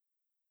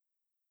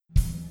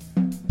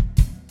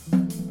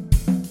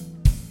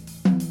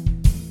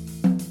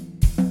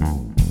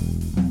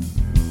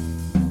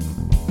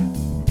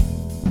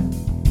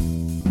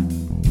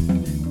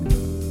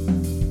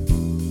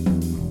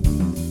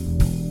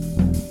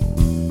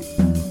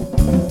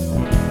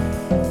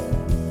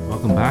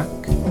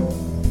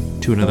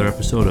to another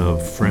episode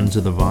of Friends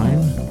of the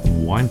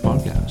Vine Wine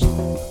Podcast.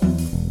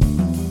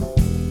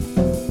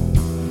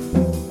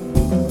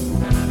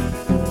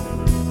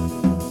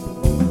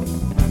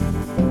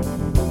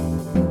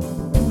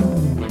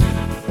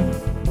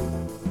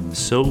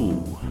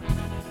 So,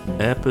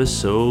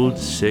 episode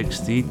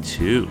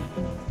 62.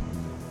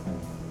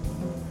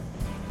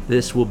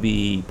 This will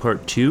be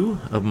part 2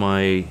 of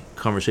my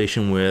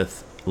conversation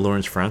with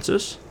Lawrence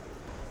Francis,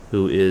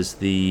 who is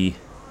the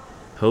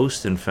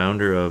host and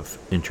founder of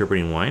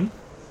Interpreting Wine.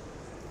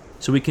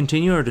 So we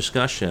continue our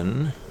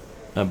discussion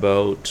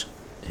about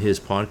his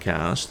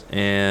podcast,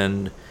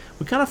 and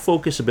we kind of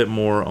focus a bit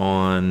more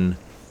on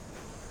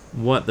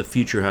what the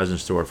future has in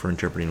store for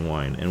Interpreting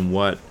Wine, and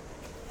what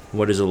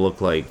does it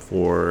look like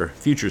for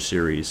future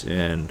series,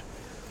 and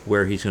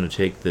where he's going to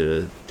take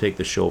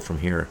the show from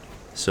here.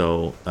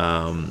 So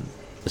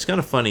it's kind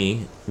of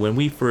funny, when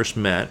we first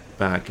met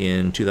back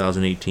in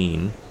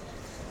 2018,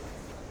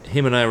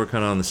 him and I were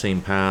kind of on the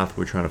same path.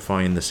 We're trying to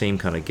find the same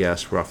kind of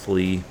guests,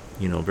 roughly,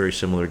 very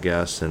similar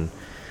guests, and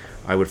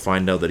I would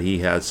find out that he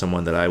had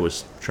someone that I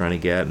was trying to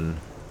get, and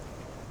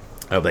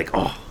I was like,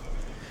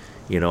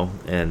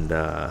 and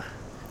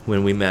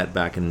when we met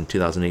back in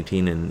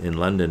 2018 in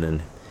London,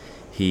 and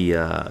he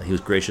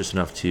was gracious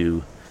enough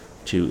to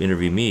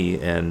interview me,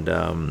 and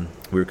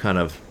we were kind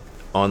of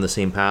on the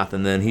same path,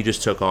 and then he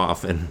just took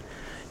off, and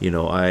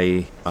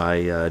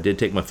I did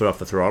take my foot off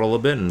the throttle a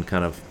little bit and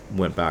kind of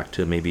went back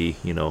to maybe,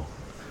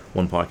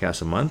 one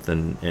podcast a month,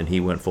 and he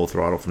went full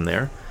throttle from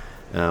there.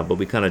 But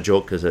we kind of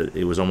joked because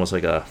it was almost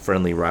like a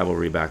friendly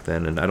rivalry back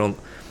then, and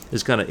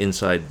it's kind of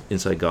inside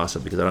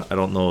gossip, because I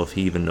don't know if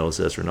he even knows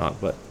this or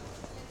not, but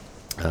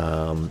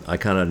I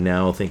kind of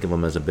now think of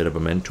him as a bit of a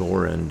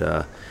mentor, and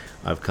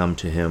I've come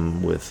to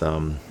him with,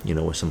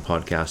 with some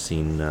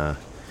podcasting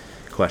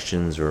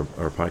questions or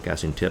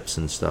podcasting tips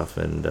and stuff,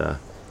 and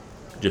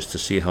just to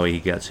see how he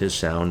gets his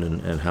sound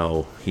and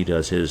how he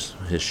does his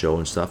show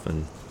and stuff.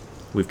 And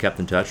we've kept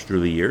in touch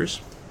through the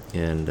years,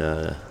 and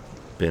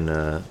been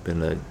a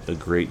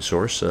great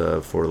source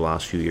for the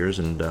last few years.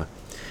 And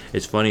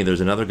it's funny,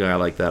 there's another guy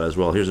like that as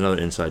well. Here's another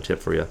inside tip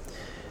for you.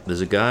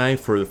 There's a guy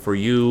for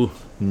you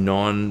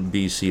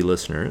non-BC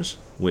listeners,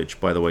 which,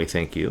 by the way,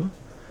 thank you.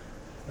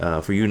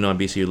 For you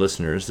non-BC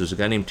listeners, there's a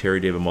guy named Terry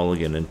David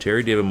Mulligan, and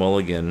Terry David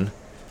Mulligan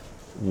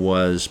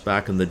was,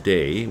 back in the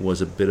day,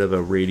 was a bit of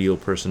a radio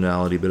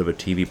personality, a bit of a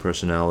TV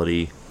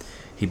personality.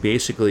 He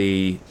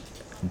basically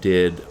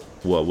did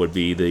what would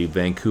be the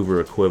Vancouver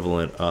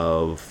equivalent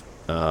of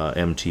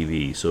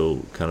MTV,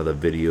 so kind of the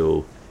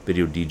video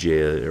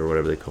DJ or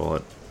whatever they call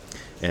it.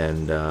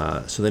 And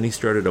so then he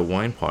started a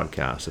wine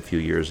podcast a few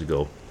years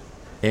ago,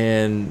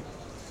 and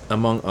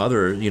among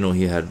other,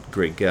 he had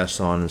great guests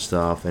on and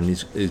stuff, and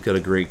he's got a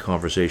great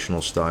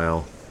conversational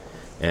style,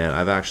 and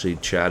I've actually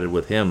chatted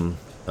with him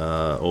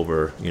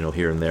over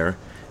here and there,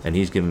 and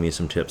he's given me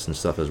some tips and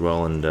stuff as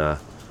well. And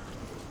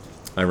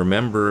I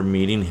remember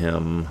meeting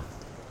him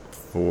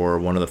for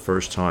one of the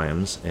first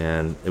times,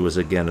 and it was,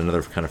 again,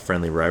 another kind of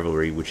friendly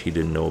rivalry which he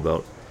didn't know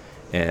about.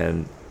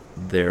 And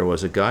there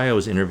was a guy I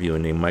was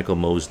interviewing named Michael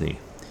Mosney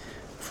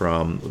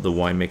from the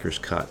Winemaker's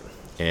Cut,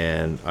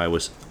 and I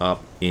was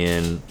up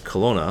in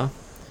Kelowna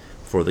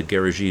for the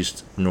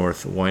Garagiste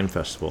North Wine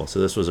Festival. So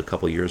this was a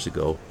couple years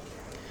ago.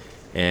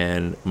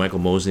 And Michael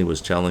Mosney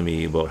was telling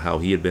me about how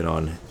he had been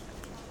on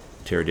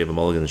Terry David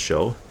Mulligan's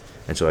show.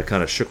 And so I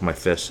kind of shook my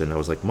fist, and I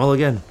was like,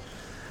 Mulligan.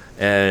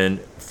 And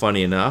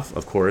funny enough,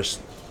 of course,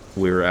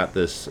 we were at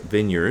this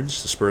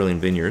vineyards, the Sperling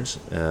Vineyards,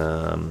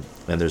 and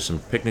there's some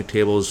picnic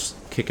tables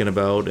kicking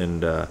about,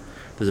 and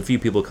there's a few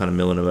people kind of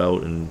milling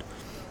about, and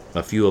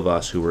a few of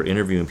us who were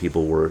interviewing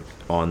people were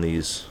on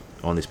these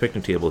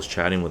picnic tables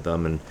chatting with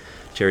them, and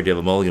Terry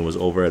David Mulligan was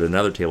over at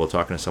another table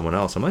talking to someone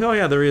else. I'm like, oh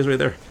yeah, there he is right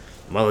there,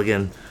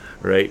 Mulligan.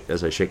 Right,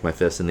 as I shake my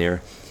fist in the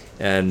air.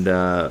 And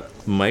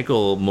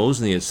Michael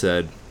Mosney had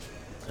said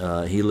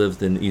he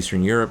lived in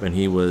Eastern Europe, and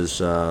he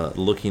was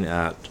looking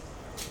at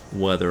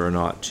whether or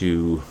not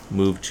to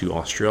move to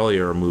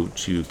Australia or move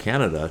to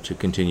Canada to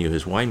continue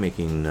his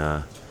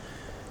winemaking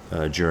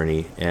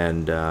journey.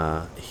 And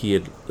he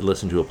had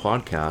listened to a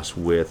podcast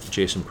with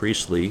Jason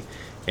Priestley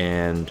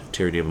and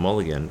Terry David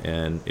Mulligan,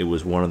 and it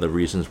was one of the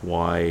reasons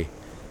why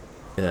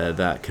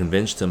that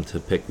convinced him to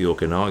pick the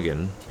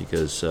Okanagan,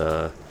 because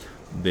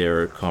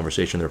their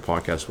conversation, their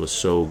podcast was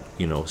so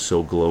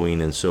glowing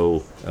and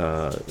so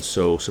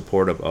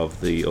supportive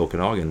of the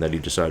Okanagan that he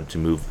decided to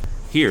move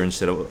here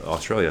instead of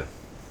Australia.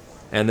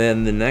 And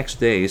then the next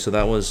day, so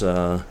that was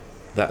the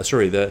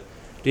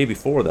day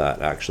before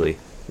that actually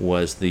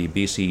was the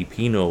BC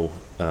Pinot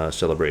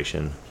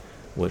celebration,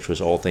 which was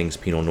all things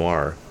Pinot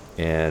Noir,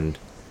 and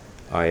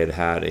I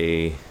had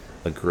a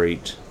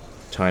great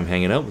time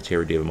hanging out with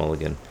Terry David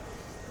Mulligan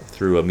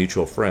through a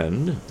mutual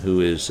friend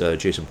who is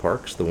Jason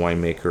Parks, the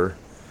winemaker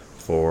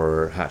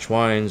for Hatch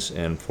Wines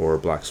and for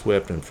Black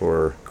Swift and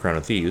for Crown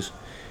of Thieves.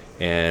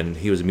 And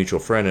he was a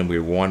mutual friend, and we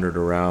wandered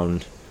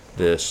around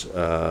this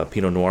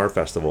Pinot Noir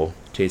festival,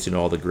 tasting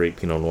all the great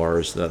Pinot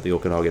Noirs that the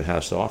Okanagan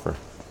has to offer.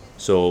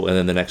 So, and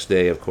then the next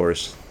day, of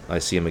course, I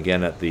see him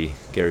again at the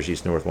Garage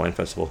East North Wine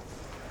Festival.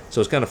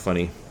 So it's kind of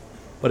funny.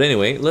 But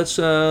anyway, let's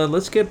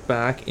get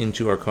back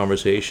into our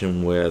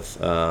conversation with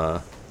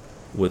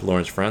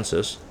Lawrence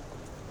Francis,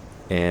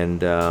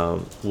 and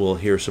we'll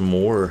hear some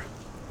more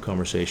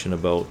conversation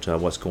about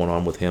what's going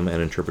on with him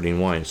and interpreting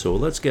wine. So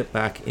let's get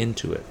back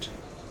into it.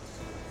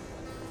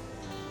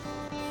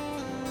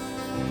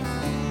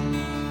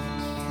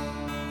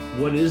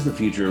 What is the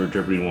future of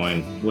interpreting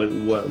wine?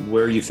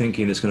 Where are you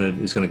thinking it's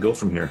gonna go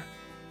from here?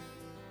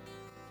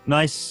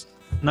 Nice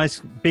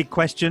big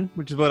question,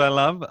 which is what I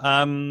love.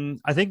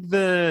 I think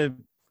the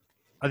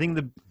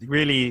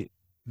really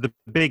the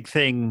big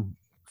thing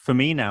for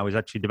me now is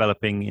actually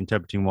developing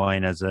interpreting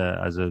wine as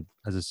a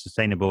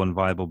sustainable and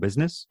viable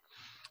business.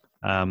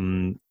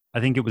 I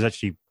think it was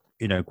actually,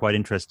 quite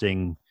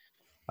interesting.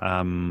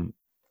 Even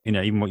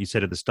what you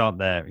said at the start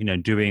there,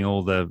 doing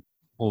all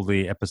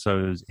the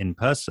episodes in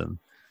person,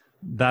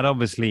 that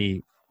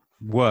obviously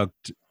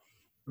worked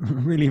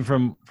really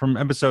from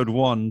episode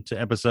 1 to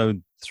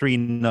episode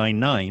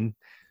 399.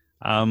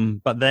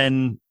 But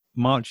then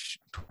March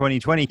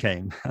 2020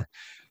 came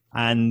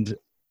and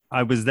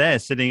I was there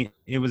sitting.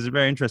 It was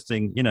very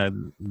interesting,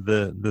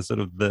 the sort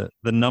of the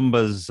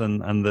numbers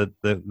and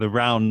the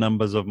round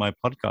numbers of my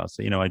podcast.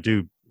 I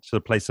do sort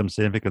of place some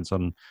significance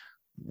on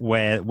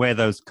where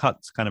those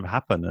cuts kind of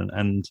happen.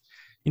 And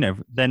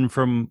then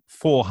from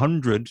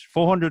 400,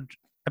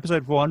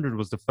 episode 400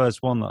 was the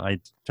first one that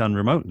I'd done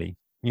remotely,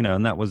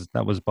 and that was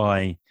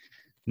by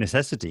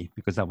necessity,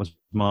 because that was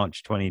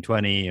March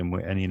 2020 and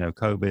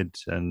COVID,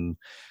 and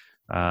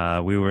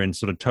we were in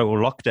sort of total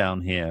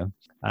lockdown here.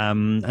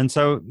 And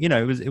so,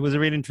 it was a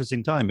really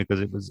interesting time, because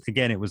it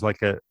was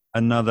like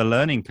another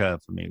learning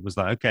curve for me. It was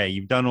like, okay,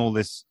 you've done all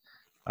this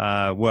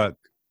work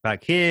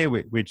back here,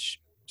 which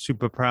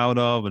super proud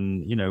of,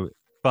 and,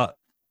 but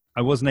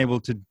I wasn't able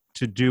to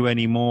do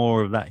any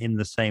more of that in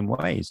the same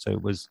way. So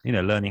it was,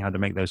 learning how to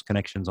make those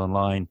connections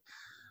online.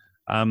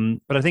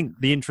 But I think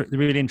the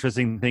really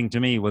interesting thing to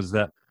me was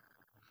that,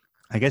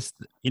 I guess,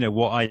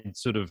 what I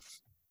sort of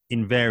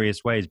in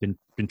various ways been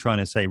trying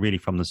to say really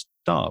from the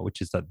start,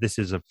 which is that this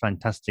is a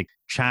fantastic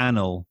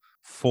channel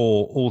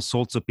for all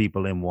sorts of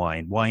people in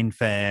wine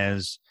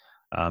fairs,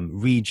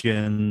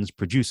 regions,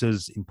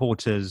 producers,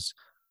 importers,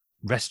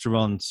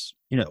 restaurants,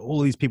 all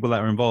these people that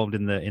are involved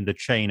in the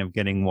chain of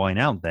getting wine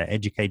out there,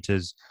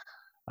 educators.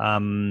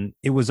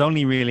 It was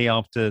only really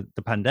after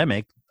the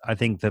pandemic, I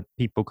think, that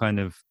people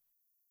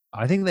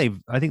I think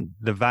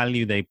the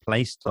value they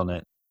placed on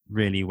it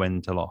really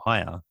went a lot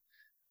higher.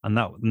 And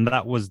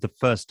that was the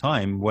first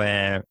time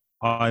where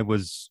I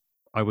was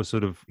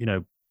sort of,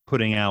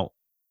 putting out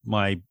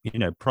my,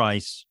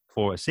 price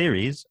for a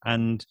series,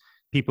 and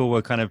people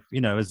were kind of,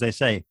 as they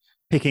say,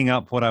 picking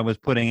up what I was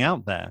putting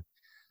out there.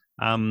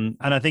 And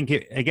I think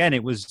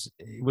it was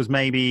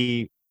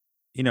maybe,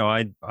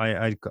 I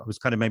was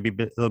kind of maybe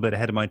a little bit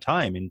ahead of my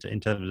time in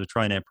terms of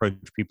trying to approach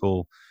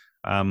people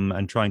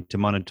and trying to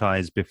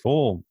monetize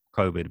before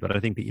COVID. But I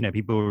think that,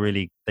 people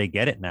really, they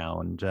get it now.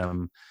 And,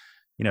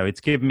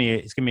 it's given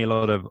me a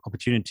lot of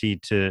opportunity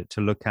to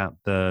look at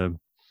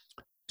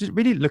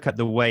really look at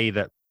the way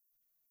that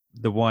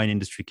the wine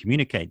industry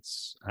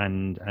communicates.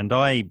 And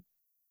I,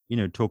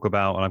 talk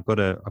about, and I've got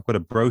a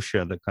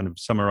brochure that kind of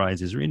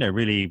summarizes,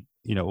 really,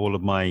 all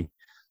of my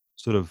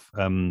sort of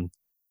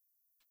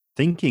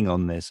thinking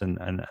on this,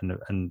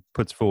 and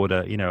puts forward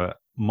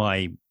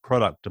my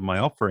product and my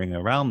offering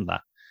around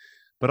that.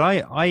 But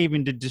I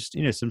even did just,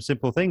 some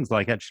simple things,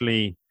 like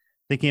actually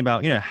thinking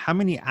about, how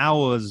many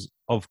hours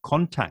of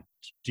contact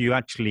do you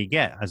actually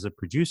get as a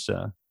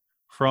producer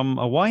from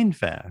a wine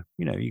fair?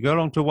 You go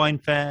along to a wine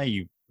fair,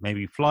 you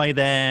maybe fly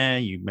there,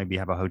 you maybe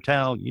have a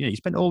hotel, you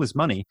spend all this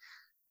money,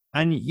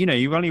 and,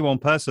 you're only one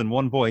person,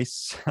 one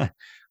voice,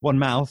 one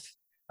mouth.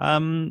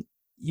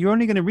 You're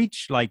only going to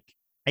reach like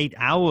 8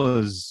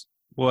 hours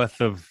worth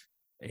of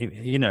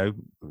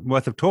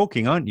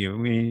talking, aren't you? I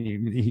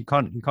mean, you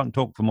can't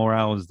talk for more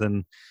hours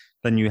than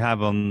you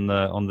have on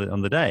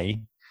the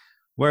day.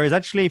 Whereas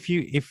actually, if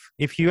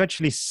you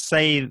actually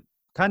say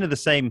kind of the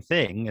same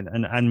thing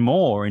and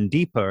more and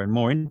deeper and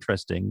more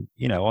interesting,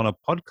 on a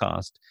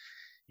podcast,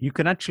 you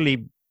can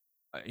actually,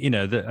 I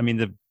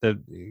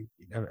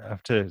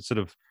have to sort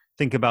of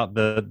think about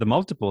the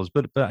multiples,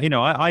 but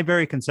I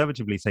very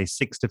conservatively say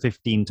 6 to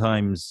 15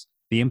 times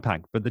the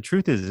impact. But the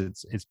truth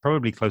is, it's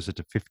probably closer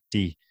to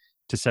 50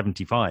 to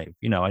 75.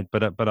 I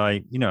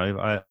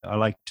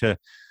like to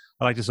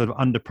sort of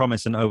under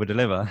promise and over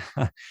deliver.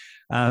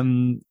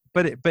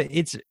 But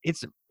it's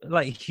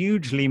like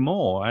hugely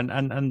more, and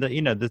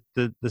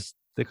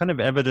the kind of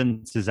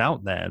evidence is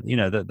out there.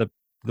 The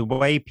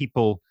way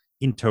people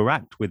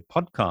interact with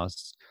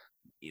podcasts,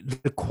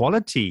 the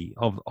quality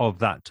of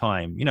that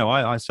time.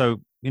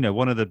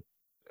 One of the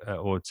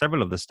or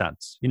several of the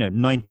stats.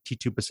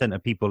 92%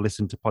 of people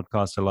listen to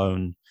podcasts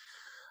alone.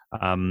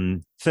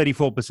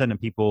 34% of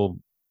people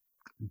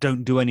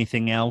don't do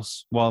anything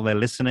else while they're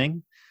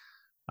listening.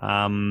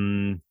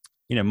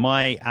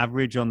 My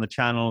average on the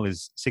channel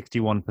is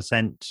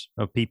 61%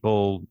 of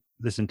people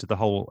listen to the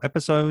whole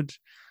episode.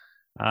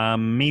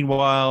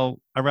 Meanwhile,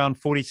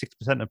 around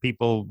 46% of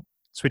people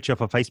switch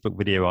off a Facebook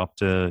video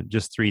after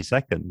just 3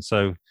 seconds.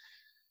 So,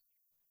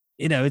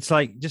 it's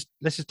like,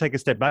 let's just take a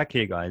step back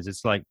here, guys.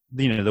 It's like,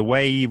 the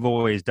way you've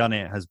always done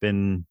it has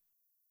been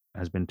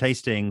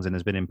tastings and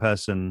has been in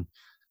person,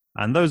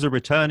 and those are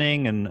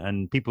returning,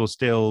 and people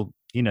still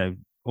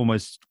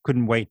almost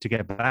couldn't wait to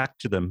get back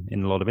to them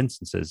in a lot of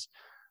instances.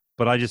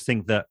 But I just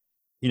think that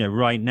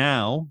right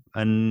now,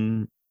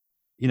 and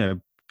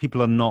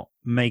people are not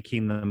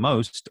making the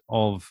most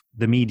of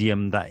the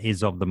medium that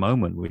is of the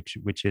moment, which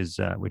is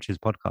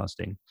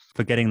podcasting,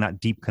 for getting that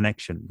deep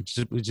connection,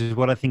 which is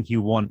what I think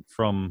you want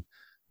from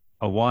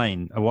a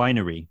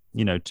winery,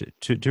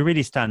 to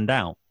really stand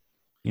out.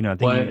 I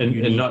think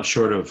and not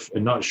short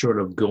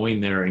of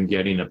going there and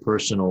getting a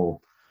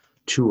personal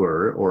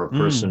tour or a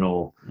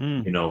personal,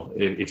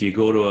 if you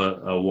go to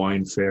a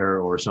wine fair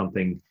or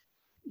something,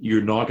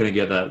 you're not going to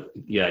get that.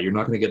 Yeah, you're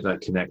not going to get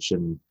that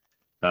connection.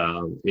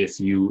 If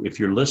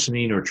you're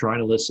listening or trying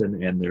to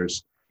listen, and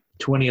there's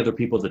 20 other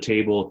people at the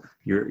table,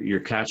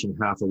 you're catching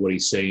half of what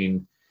he's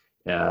saying,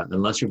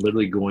 unless you're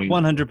literally going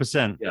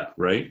 100%. Yeah,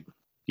 right.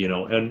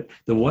 And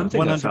the one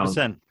thing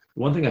 100%.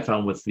 One thing I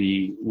found with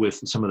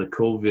some of the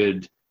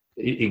COVID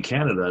in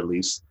Canada, at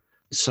least,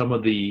 some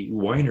of the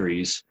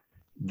wineries,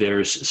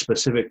 there's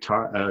specific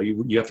time.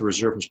 You have to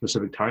reserve for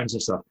specific times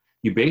and stuff.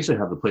 You basically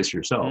have the place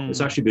yourself. It's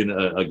actually been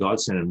a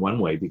godsend in one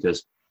way,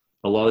 because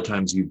a lot of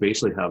times you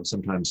basically have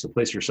sometimes the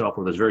place yourself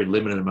where there's very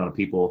limited amount of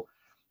people,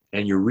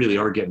 and you really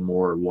are getting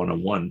more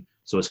one-on-one.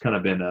 So it's kind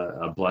of been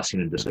a blessing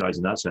in disguise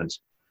in that sense.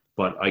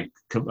 But I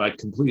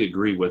completely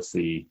agree with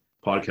the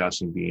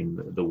podcasting being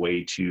the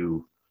way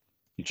to,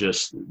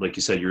 just like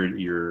you said,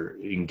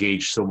 you're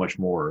engaged so much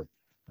more,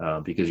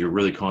 because you're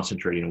really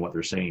concentrating on what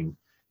they're saying,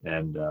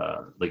 and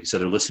like you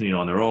said, they're listening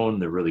on their own.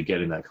 They're really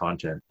getting that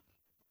content.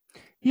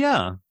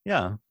 Yeah,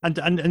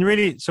 and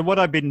really, so what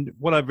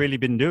I've really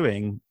been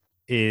doing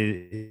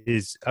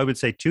is I would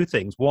say two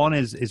things. One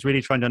is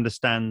really trying to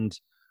understand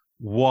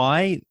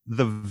why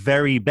the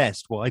very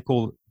best, what I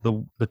call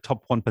the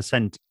top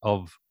 1%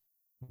 of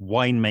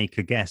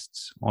winemaker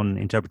guests on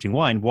Interpreting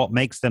Wine, what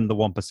makes them the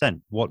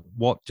 1%?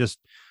 What just,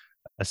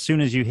 as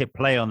soon as you hit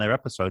play on their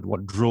episode,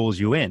 what draws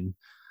you in?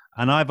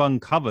 And I've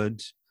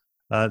uncovered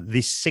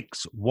these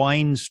 6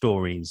 wine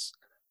stories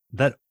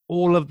that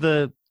all of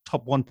the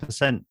top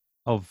 1%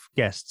 of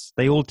guests,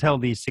 they all tell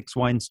these 6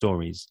 wine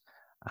stories.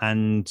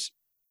 And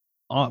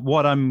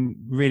what I'm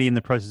really in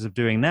the process of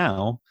doing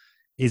now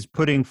is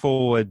putting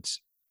forward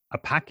a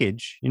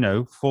package,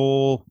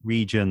 for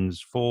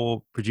regions,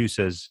 for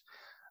producers,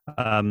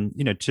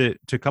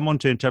 to come on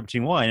to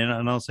Interpreting Wine,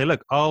 and I'll say,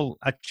 look, I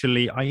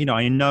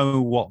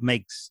know what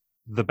makes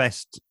the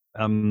best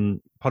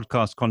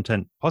podcast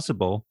content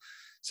possible.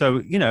 So,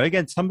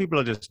 again, some people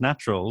are just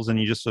naturals, and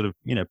you just sort of,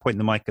 point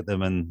the mic at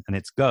them and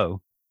it's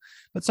go.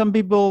 But some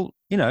people,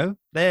 they're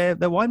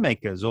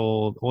winemakers,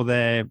 or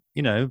they're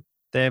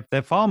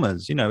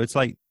farmers. It's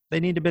like they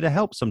need a bit of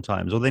help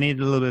sometimes, or they need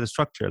a little bit of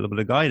structure, a little bit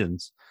of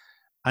guidance.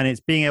 And it's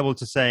being able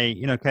to say,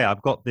 okay,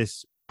 I've got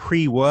this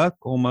pre-work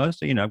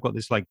almost, I've got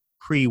this like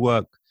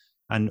pre-work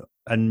and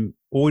an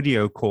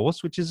audio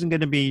course, which isn't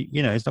going to be,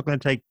 it's not going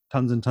to take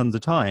tons and tons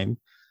of time,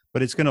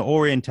 but it's going to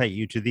orientate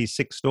you to these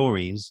 6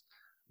 stories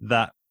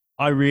that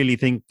I really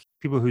think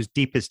people who's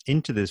deepest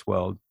into this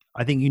world,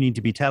 I think you need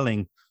to be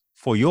telling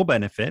for your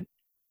benefit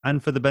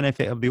and for the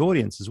benefit of the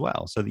audience as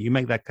well, so that you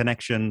make that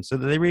connection, so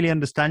that they really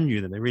understand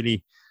you, that they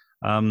really,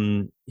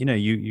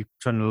 you're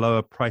trying to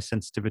lower price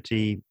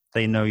sensitivity.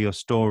 They know your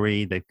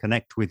story, they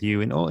connect with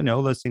you, and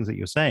all those things that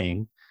you're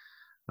saying,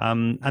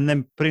 and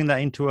then putting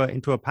that into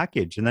a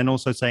package, and then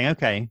also saying,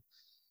 okay,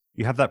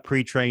 you have that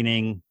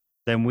pre-training,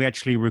 then we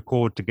actually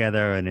record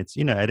together, and it's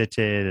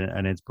edited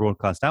and it's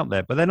broadcast out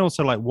there. But then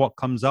also like what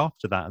comes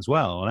after that as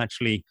well, and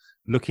actually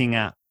looking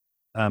at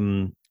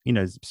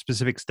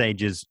specific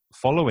stages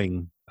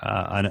following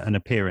an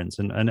appearance,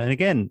 and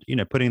again,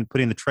 putting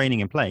the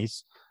training in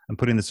place and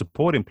putting the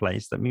support in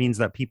place. That means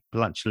that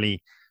people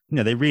actually,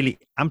 they really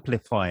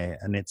amplify it,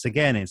 and it's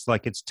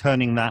like it's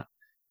turning that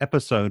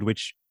episode,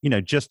 which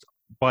just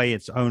by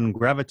its own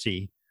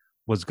gravity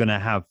was going to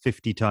have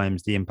 50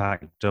 times the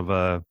impact of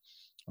a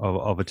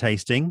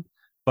tasting,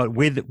 but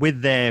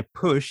with their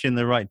push in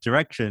the right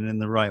direction, in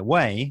the right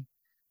way,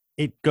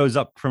 it goes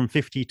up from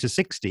 50 to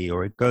 60,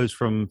 or it goes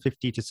from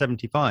 50 to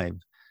 75.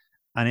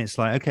 And it's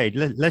like, okay,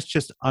 let's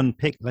just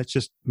let's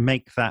just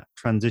make that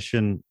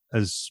transition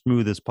as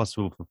smooth as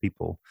possible for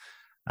people.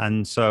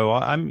 And so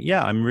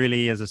I'm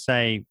really, as I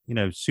say,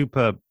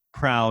 super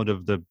proud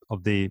of the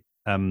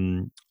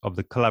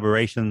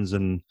collaborations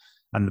and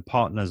the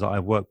partners that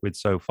I've worked with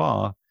so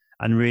far,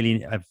 and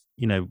really I've,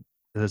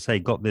 as I say,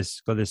 got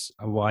this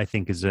what I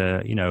think is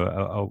a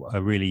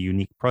really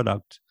unique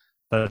product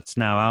that's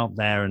now out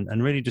there,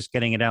 and really just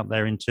getting it out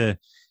there into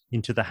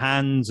the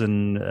hands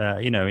and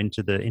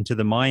into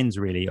the minds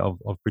really of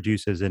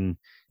producers in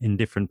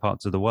different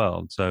parts of the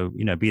world. So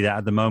be that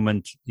at the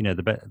moment,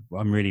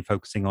 I'm really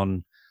focusing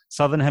on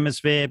Southern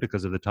Hemisphere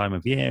because of the time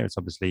of year. It's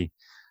obviously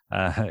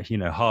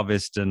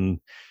harvest and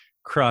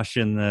crush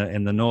in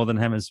the northern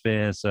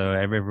hemisphere, so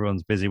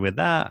everyone's busy with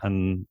that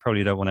and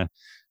probably don't want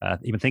to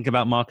even think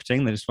about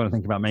marketing. They just want to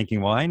think about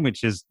making wine,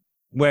 which is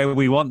where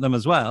we want them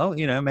as well.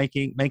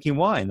 Making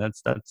wine.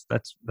 That's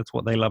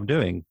what they love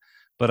doing.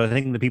 But I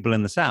think the people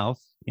in the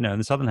south, in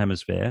the southern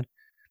hemisphere,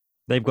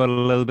 they've got a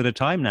little bit of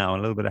time now, a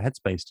little bit of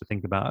headspace to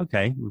think about.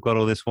 Okay, we've got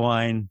all this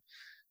wine.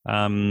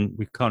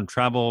 We can't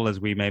travel as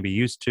we maybe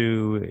used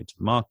to the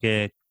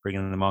market,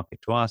 bringing the market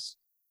to us.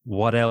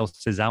 What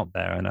else is out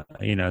there?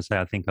 And so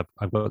I think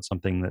I've got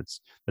something that's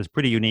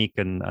pretty unique,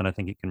 and I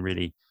think it can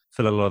really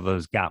fill a lot of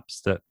those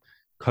gaps that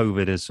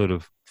COVID has sort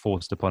of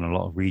forced upon a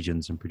lot of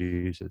regions and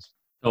producers.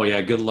 Oh yeah,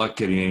 good luck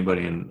getting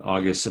anybody in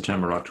August,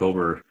 September,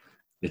 October.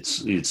 It's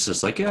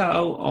just like, yeah,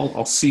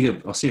 I'll see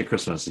you. I'll see you at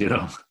Christmas.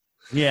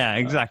 Yeah,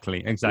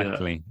 exactly.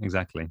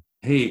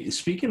 Hey,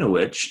 speaking of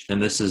which,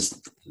 and this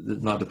is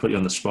not to put you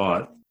on the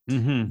spot,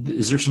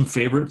 is there some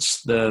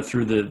favorites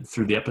through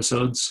the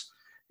episodes?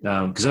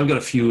 Because I've got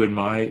a few in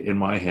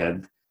my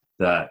head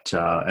that,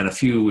 and a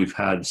few we've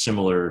had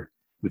similar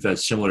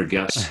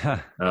guests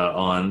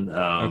on.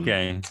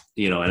 Okay. And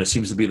it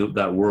seems to be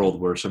that world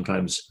where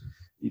sometimes,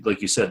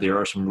 like you said, there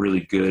are some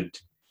really good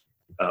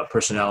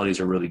personalities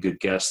or really good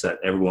guests that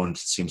everyone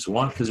seems to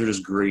want because they're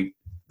just great.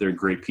 They're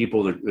great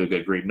people. They've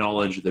got great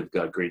knowledge. They've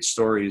got great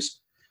stories.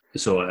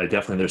 So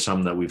definitely there's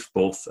some that we've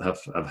both have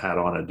had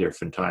on at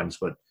different times.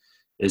 But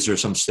is there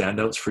some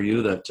standouts for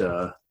you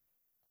that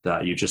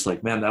you just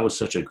like, man, that was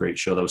such a great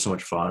show. That was so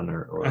much fun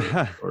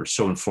or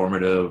so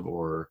informative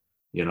or.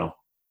 Yeah.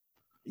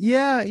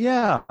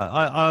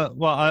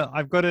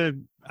 I've got to.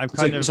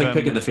 It's like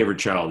picking the favorite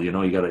child. You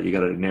got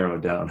to narrow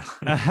it down.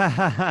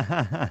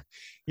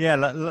 Yeah.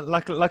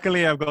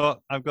 Luckily, I've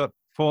got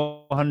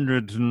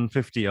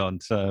 450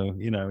 odd. So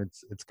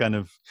it's kind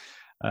of.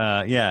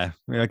 I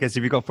guess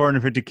if you've got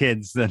 450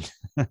 kids, then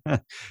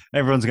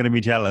everyone's going to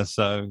be jealous.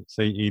 So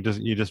you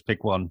just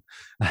pick one.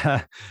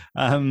 But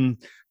I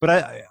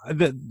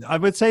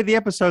would say the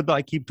episode that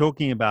I keep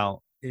talking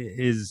about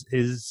is,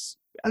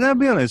 and I'll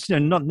be honest,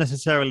 not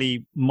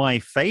necessarily my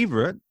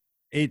favorite.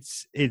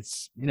 It's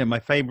my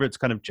favorites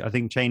kind of I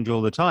think change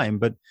all the time.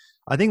 But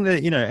I think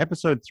that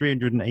episode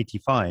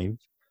 385.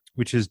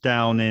 Which is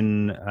down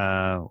in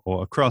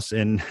or across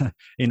in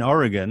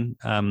Oregon,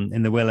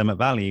 in the Willamette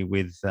Valley,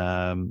 with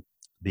the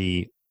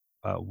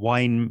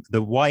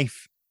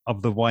wife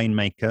of the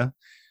winemaker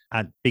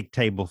at Big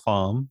Table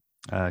Farm,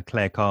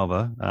 Claire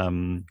Carver,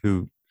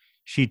 who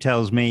she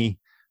tells me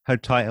her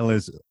title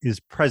is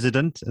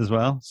president as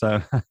well.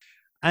 So,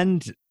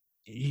 and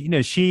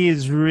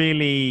she's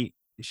really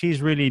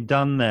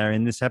done there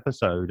in this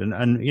episode, and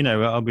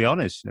I'll be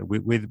honest,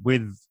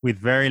 with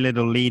very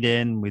little lead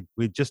in, with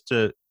just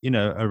a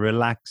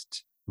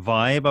relaxed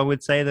vibe, I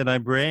would say, that I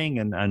bring,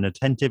 and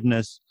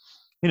attentiveness.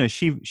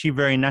 She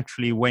very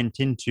naturally went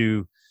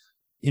into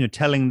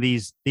telling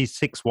these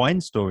 6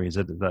 wine stories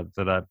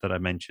that I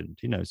mentioned.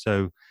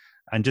 So,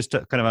 and just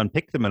to kind of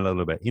unpick them a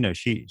little bit.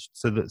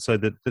 So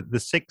the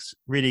 6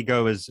 really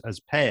go as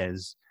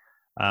pairs.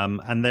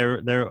 And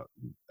they're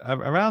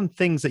around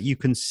things that you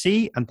can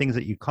see and things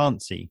that you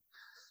can't see.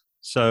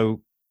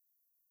 So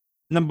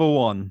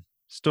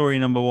story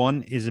number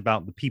one is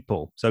about the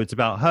people. So it's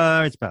about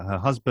her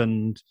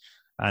husband,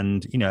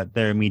 and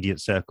their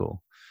immediate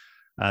circle.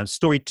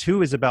 Story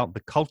 2 is about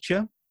the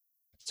culture.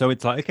 So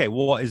it's like, okay,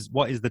 what is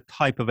the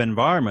type of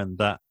environment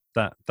that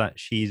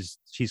she's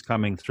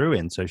coming through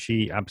in? So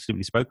she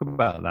absolutely spoke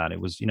about that. It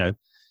was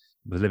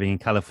was living in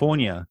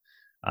California,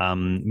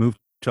 moved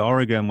to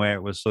Oregon, where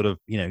it was sort of,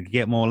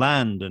 get more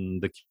land,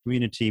 and the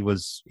community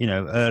was,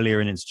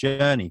 earlier in its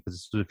journey, because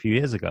this was a few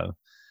years ago.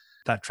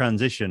 That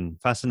transition,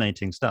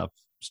 fascinating stuff.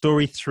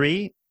 Story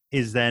 3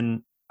 is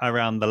then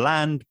around the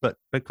land, but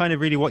kind of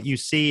really what you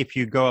see if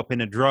you go up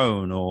in a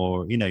drone,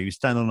 or, you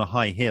stand on a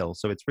high hill.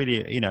 So it's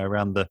really,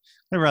 around the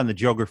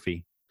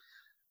geography.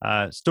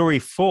 Story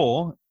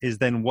 4 is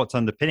then what's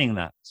underpinning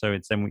that. So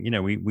it's then,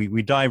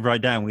 we dive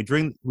right down. We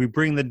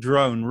bring the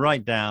drone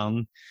right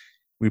down.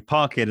 We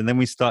park it, and then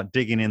we start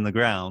digging in the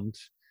ground,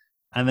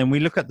 and then we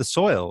look at the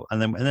soil,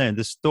 and then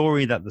the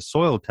story that the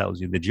soil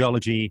tells you, the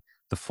geology,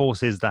 the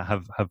forces that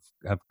have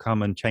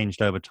come and changed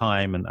over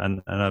time,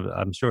 and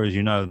I'm sure, as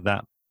you know,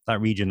 that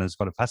region has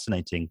got a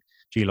fascinating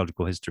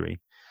geological history.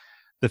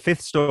 The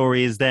 5th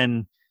story is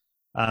then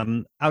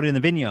out in the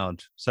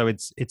vineyard, so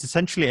it's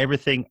essentially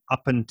everything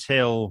up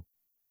until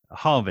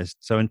harvest.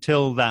 So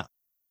until that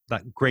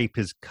grape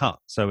is cut,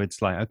 so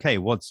it's like, okay,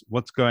 what's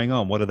going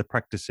on? What are the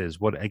practices?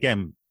 What,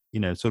 again,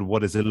 sort of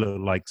what does it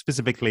look like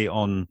specifically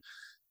on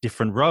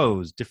different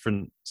rows,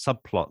 different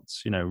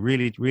subplots,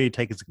 really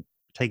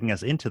taking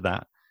us into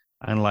that,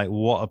 and like,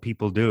 what are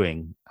people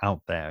doing out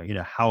there?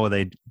 How are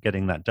they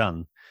getting that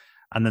done?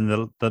 And then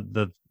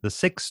the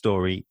 6th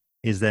story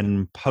is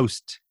then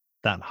post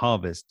that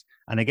harvest.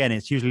 And again,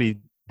 it's usually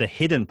the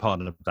hidden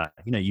part of that.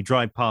 You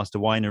drive past a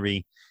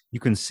winery, you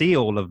can see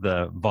all of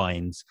the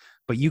vines,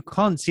 but you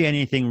can't see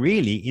anything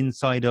really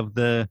inside of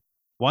the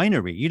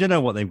winery. You don't know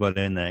what they've got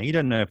in there. You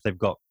don't know if they've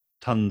got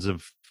tons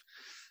of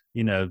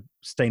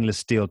stainless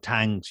steel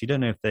tanks. You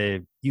don't know if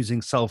they're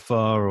using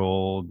sulfur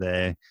or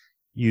they're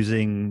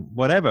using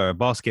whatever, a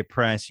basket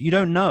press. You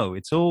don't know.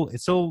 It's all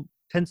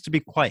tends to be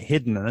quite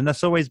hidden. And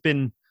that's always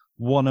been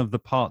one of the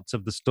parts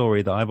of the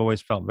story that I've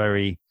always felt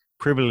very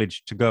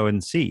privileged to go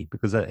and see,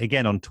 because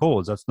again, on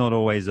tours, that's not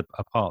always a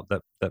part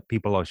that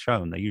people are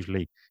shown. They're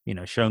usually,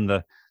 shown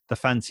the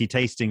fancy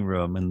tasting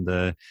room and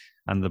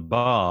the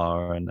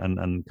bar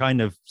and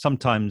kind of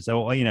sometimes,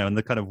 and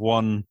the kind of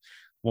one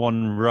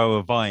row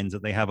of vines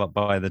that they have up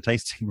by the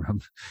tasting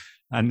room.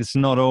 And it's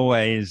not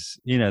always,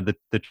 the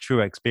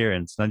true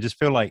experience. And I just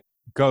feel like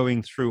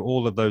going through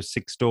all of those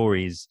 6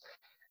 stories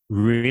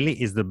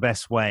really is the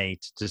best way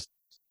to just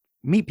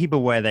meet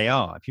people where they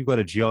are. If you've got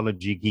a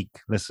geology geek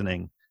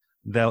listening,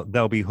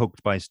 they'll be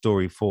hooked by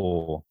story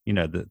 4,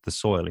 the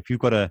soil. If you've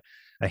got a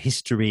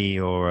history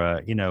or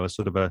a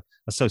sort of a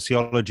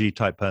sociology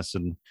type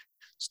person,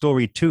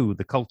 story 2,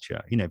 the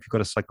culture. If you've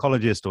got a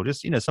psychologist or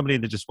just somebody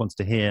that just wants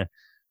to hear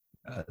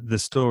the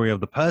story of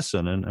the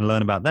person and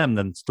learn about them,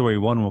 then story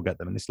 1 will get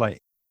them. And it's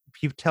like,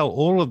 if you tell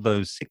all of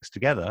those 6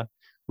 together,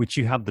 which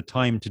you have the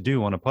time to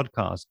do on a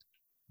podcast,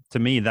 to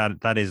me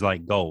that is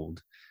like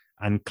gold.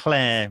 And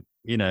Claire,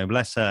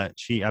 bless her,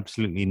 she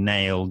absolutely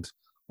nailed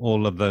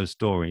all of those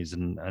stories.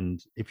 And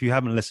if you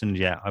haven't listened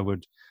yet, I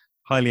would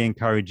highly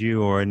encourage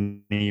you or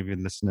any of your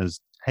listeners,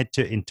 head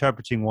to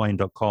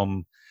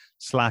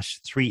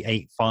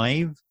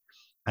interpretingwine.com/385,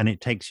 and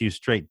it takes you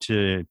straight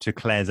to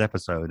Claire's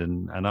episode.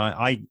 And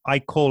I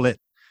call it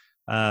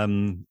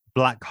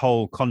black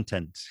hole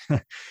content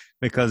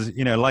because,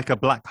 like a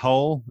black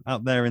hole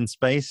out there in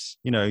space,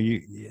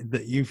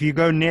 if you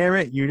go near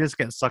it, you just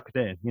get sucked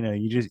in.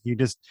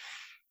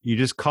 You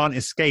just can't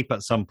escape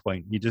at some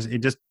point. It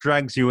just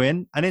drags you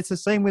in. And it's the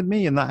same with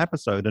me in that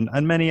episode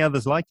and many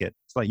others like it.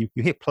 It's like you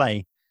hit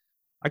play,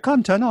 I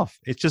can't turn off.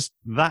 It's just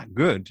that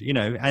good,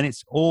 and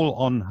it's all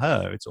on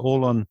her. It's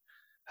all on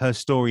her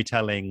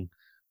storytelling,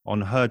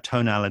 on her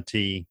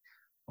tonality,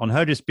 on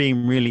her just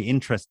being really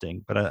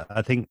interesting. But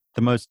I think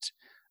the most,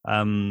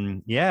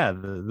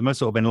 the most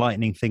sort of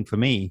enlightening thing for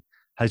me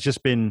has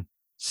just been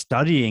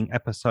studying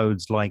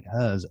episodes like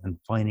hers and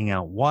finding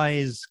out, why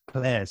is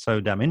Claire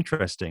so damn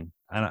interesting?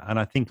 And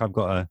I think I've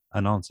got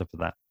an answer for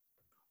that.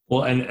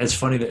 Well, and it's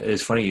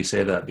funny you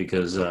say that,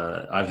 because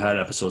I've had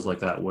episodes like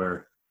that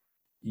where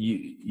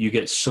you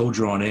get so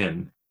drawn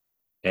in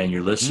and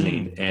you're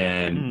listening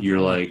and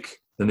you're like,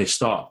 then they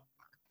stop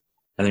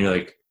and then you're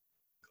like,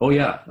 oh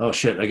yeah, oh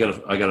shit, I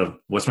gotta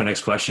what's my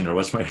next question, or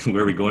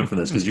where are we going from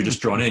this? Because you're just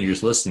drawn in, you're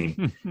just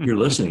listening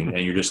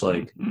and you're just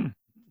like,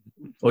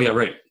 oh yeah,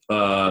 right,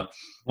 100%.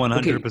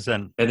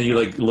 And then you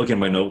like look in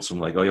my notes. I'm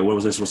like, oh yeah, what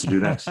was I supposed to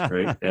do next,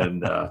 right?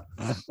 And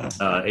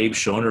Abe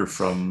Schoner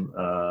from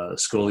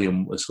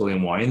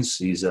Scholium Wines,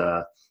 he's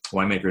a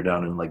winemaker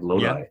down in like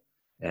Lodi,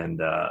 and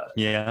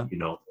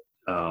Bianca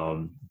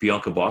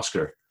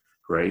Bosker,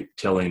 right,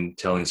 telling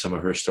some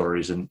of her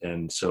stories,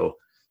 and so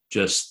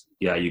just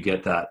you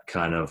get that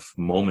kind of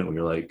moment where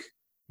you're like,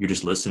 you're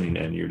just listening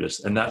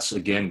and that's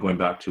again going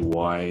back to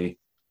why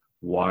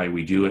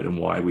we do it and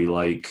why we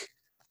like.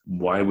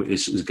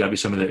 It's got to be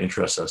somebody that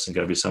interests us and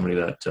got to be somebody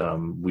that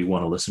we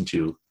want to listen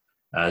to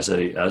as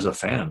a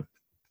fan.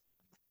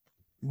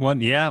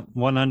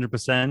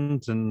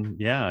 100%.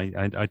 And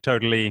I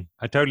totally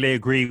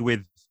agree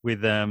with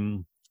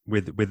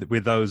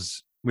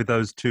those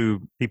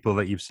 2 people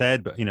that you've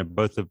said, but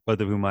both of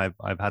whom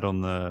I've had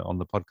on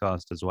the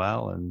podcast as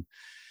well. And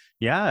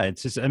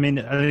it's just, I mean,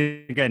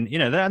 again,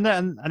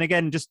 and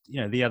again, just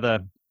the other,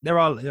 there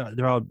are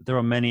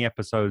many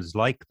episodes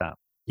like that.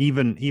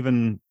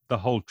 Even the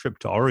whole trip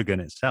to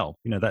Oregon itself,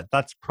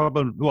 that's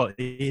probably, well,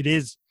 it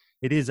is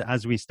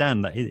as we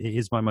stand, that it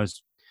is my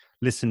most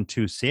listened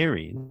to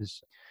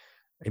series.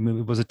 I mean,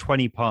 it was a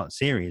 20-part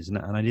series, and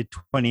I did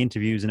 20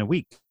 interviews in a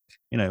week.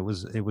 It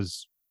was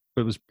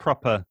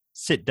proper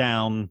sit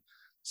down,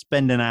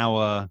 spend an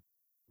hour,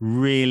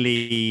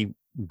 really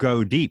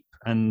go deep.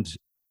 And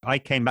I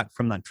came back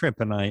from that trip,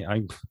 and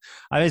I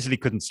basically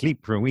couldn't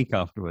sleep for a week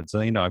afterwards. So,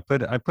 I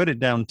put it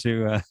down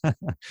to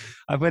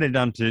I put it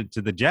down to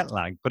the jet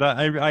lag. But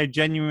I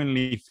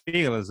genuinely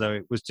feel as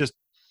though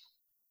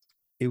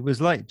it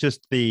was like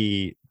just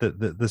the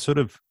sort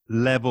of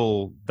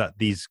level that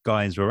these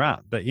guys were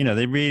at. That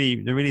they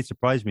really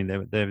surprised me.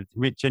 They're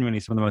genuinely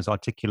some of the most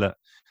articulate,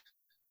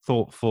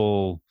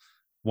 thoughtful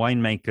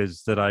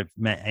winemakers that I've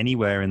met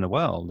anywhere in the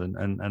world,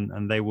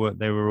 and they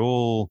were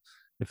all.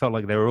 It felt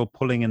like they were all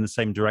pulling in the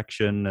same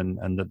direction,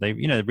 and that they,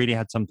 really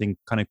had something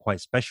kind of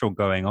quite special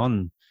going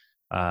on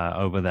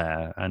over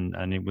there.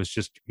 And it was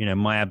just,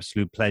 my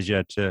absolute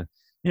pleasure to,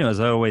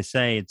 as I always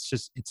say, it's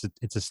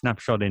a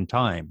snapshot in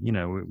time.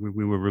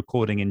 We were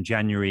recording in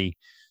January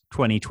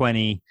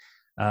 2020.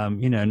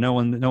 No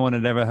one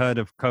had ever heard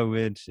of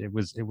COVID. It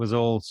was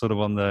all sort of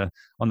on the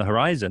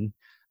horizon,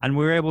 and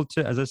we were able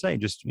to, as I say,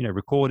 just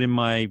record in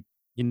my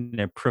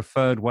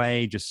preferred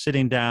way, just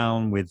sitting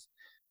down with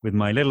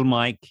my little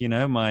mic,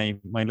 my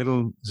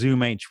little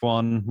Zoom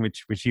H1,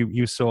 which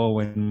you saw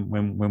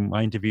when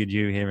I interviewed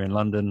you here in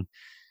London.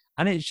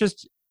 And it's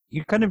just,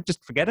 you kind of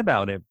just forget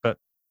about it. But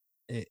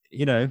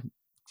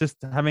just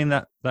having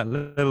that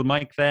little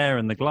mic there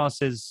and the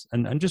glasses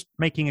and just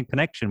making a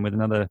connection with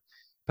another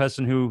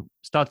person who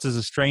starts as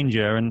a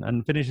stranger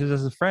and finishes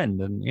as a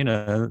friend. And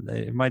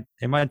it might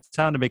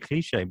sound a bit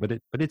cliche, but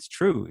it's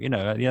true.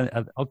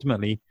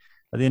 Ultimately,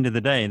 at the end of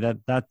the day,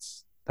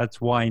 that's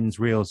wine's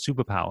real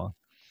superpower.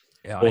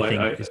 Yeah, well, I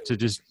think is to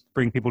just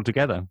bring people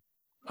together.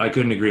 I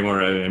couldn't agree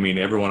more. I mean,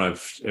 everyone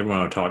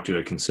I've talked to,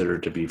 I consider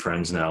to be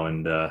friends now,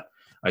 and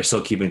I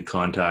still keep in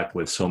contact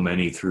with so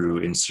many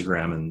through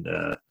Instagram and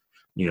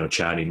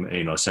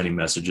chatting, sending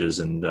messages,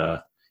 and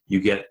you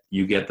get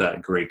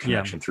that great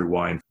connection through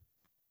wine.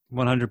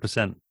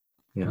 100%.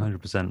 Yeah,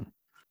 100%.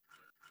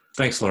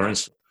 Thanks,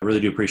 Lawrence. I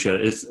really do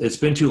appreciate it. It's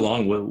been too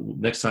long.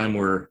 Next time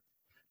we're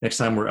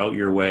out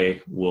your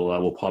way,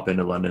 we'll pop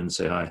into London and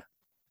say hi.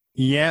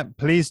 Yeah,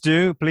 please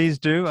do.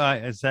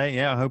 I say,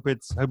 I hope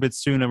it's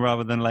sooner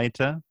rather than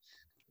later.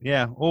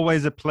 Yeah,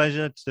 always a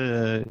pleasure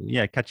to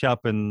catch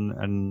up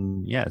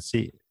and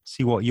see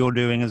what you're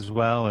doing as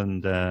well,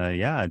 and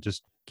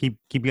just keep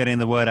getting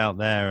the word out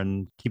there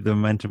and keep the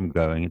momentum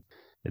going.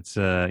 I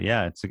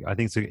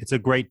think it's a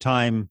great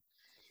time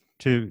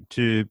to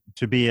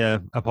be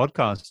a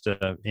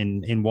podcaster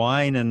in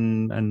wine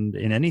and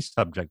in any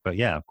subject. But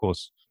yeah, of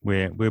course,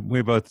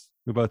 we're both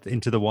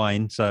into the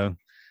wine, so.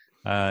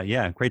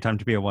 Great time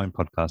to be a wine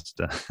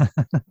podcaster.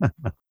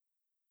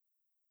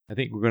 I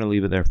think we're going to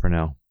leave it there for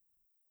now.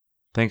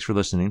 Thanks for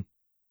listening.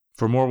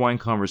 For more wine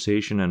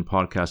conversation and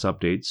podcast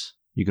updates,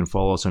 you can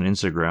follow us on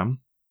Instagram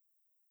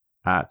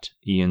at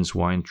Ian's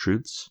Wine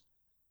Truths.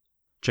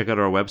 Check out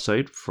our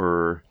website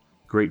for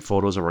great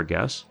photos of our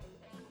guests.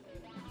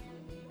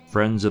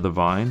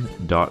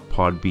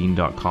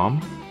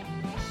 friendsofthevine.podbean.com.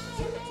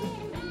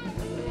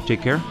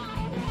 Take care.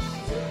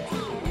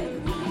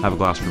 Have a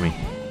glass for me.